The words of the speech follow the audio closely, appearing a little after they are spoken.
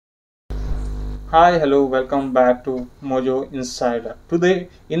Hi, hello, welcome back to Mojo Insider. Today,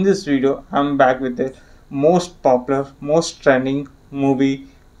 in this video, I'm back with the most popular, most trending movie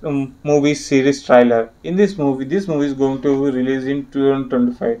series trailer. In this movie is going to be released in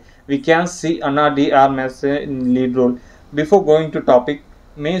 2025. We can see Anna D. Armas in lead role. Before going to topic,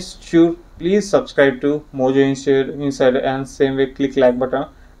 make sure please subscribe to Mojo Insider and same way click like button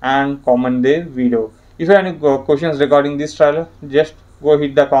and comment the video. If you have any questions regarding this trailer, just go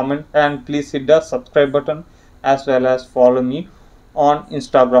hit the comment and please hit the subscribe button as well as follow me on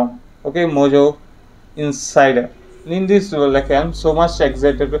Instagram. Okay, Mojo Insider. In this, I'm so much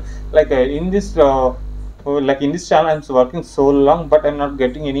excited. In this channel, I'm working so long, but I'm not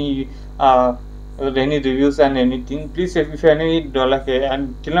getting any reviews and anything. Please, if you any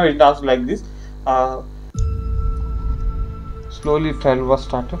and till now it does like this. Slowly trial was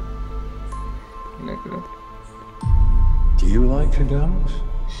started. Like that. Do you like your dogs?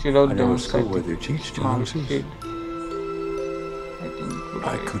 She wrote I know a down school where they teach dogs.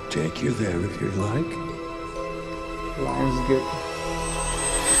 I could take you there if you'd like. Lionsgate.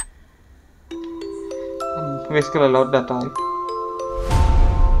 Basically, a lot that I.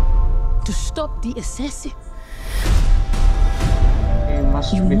 To stop the assassin, You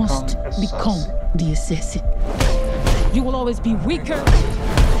you must must become become the assassin. You will always be weaker.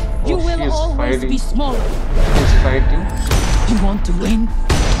 You she will is always fighting. be smaller. He's fighting. You want to win?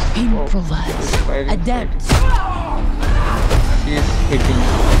 she's Improvise. fighting, Adapt. She is hitting.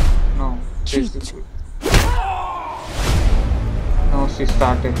 No. Cheat. No, she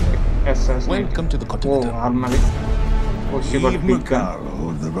started assassin. Welcome to the Oh, continent. armory. Oh, she got big gun.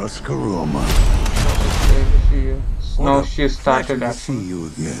 of the Ruscaroma. No, she started to action. see you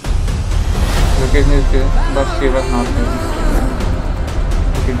again. Location is there, but she was not there.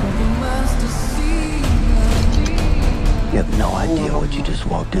 You have no idea what you just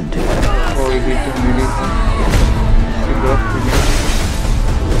walked into. Oh, he hit him really. She got really.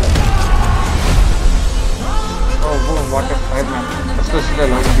 Oh, what a fight, man. Especially I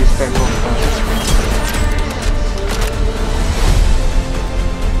love this type of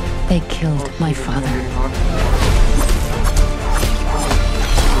They killed my father.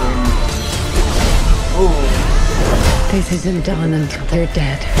 Oh, This isn't done until they're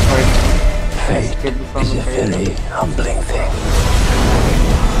dead. Fate is a very humbling thing.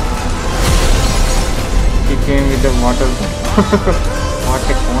 he came with the water. What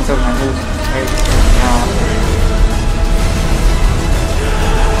a counter man. Yeah.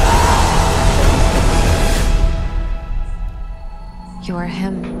 You are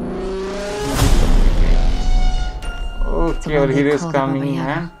him. Okay, our hero is coming,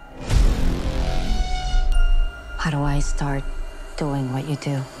 man. How do I start doing what you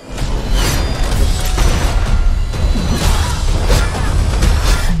do?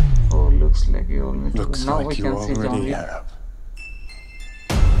 Oh, looks like you only Looks now like we you can see John already Wick. have.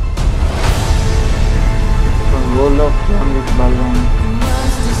 From role of John Wick Ballerina.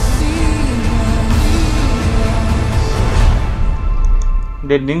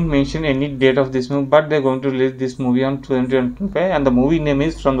 They didn't mention any date of this movie, but they're going to release this movie on 2025, and the movie name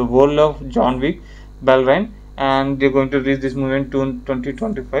is From the World of John Wick Ballerina, and they're going to release this movie in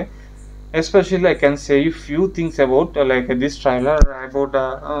 2025. Especially, I can say a few things about this trailer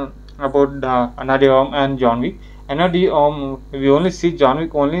about Nadia and John Wick. Nadia, we only see John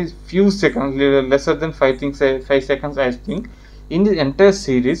Wick only few seconds, lesser than 5 seconds, I think. In the entire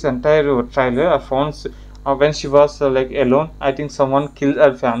series, entire trailer, I found when she was alone. I think someone killed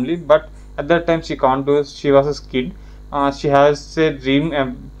her family, but at that time she can't do. She was a kid. She has a dream.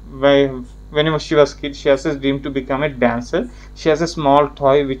 Whenever she was kid, she has a dream to become a dancer. She has a small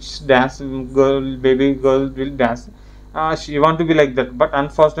toy which baby girl will dance. She want to be like that, but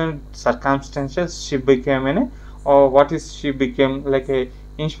unfortunate circumstances she became she became like a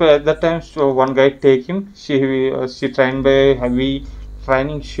inspired at that time. So one guy take him. She trained by heavy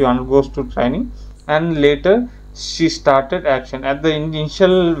training. She undergoes to training, and later she started action. At the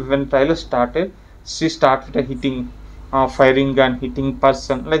initial when trailer started, she started hitting, firing gun, hitting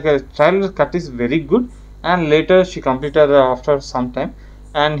person. Like a trailer cut is very good, and later she completed after some time,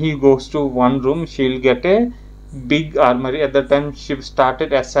 and he goes to one room. She'll get a big armory. At the time she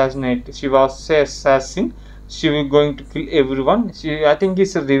started assassinate. She was a assassin. She was going to kill everyone. I think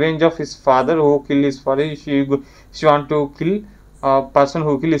it's a revenge of his father who killed his father. She want to kill a person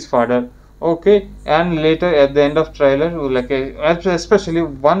who killed his father. Okay, and later at the end of trailer, especially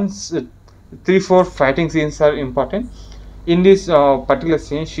once 3-4 fighting scenes are important. In this particular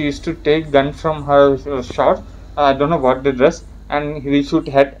scene, she used to take gun from her shot. I don't know what the dress, and he will shoot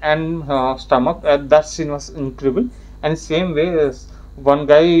head and stomach. That scene was incredible. And same way, one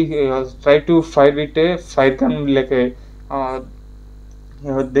guy tried to fight with a fire gun, like a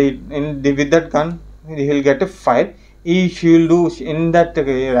with that gun he'll get a fire. If he'll do in that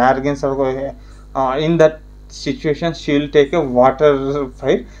arrogance or in that situation, she'll take a water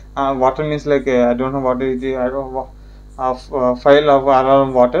fire. Water means like I don't know what it is. I don't know. Fire of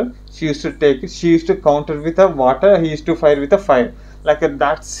around water. She used to take. She used to counter with a water. He used to fire with a fire. Like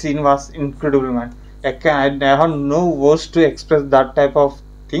that scene was incredible, man. I have no words to express that type of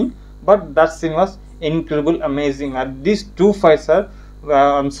thing. But that scene was incredible, amazing. These two fights are.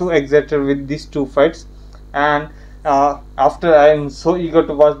 I'm so excited with these two fights, and after I am so eager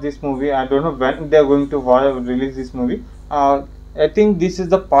to watch this movie. I don't know when they are going to release this movie. I think this is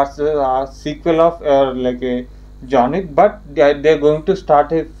the sequel of like a John Wick, but they are going to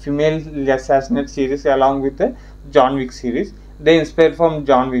start a female assassinate series along with the John Wick series. They inspired from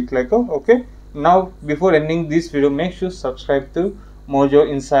John Wick. Like, oh, okay. Now, before ending this video, make sure subscribe to Mojo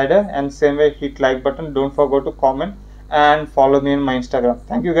Insider, and same way hit like button. Don't forget to comment and follow me on my Instagram.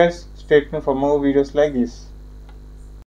 Thank you guys. Stay tuned for more videos like this.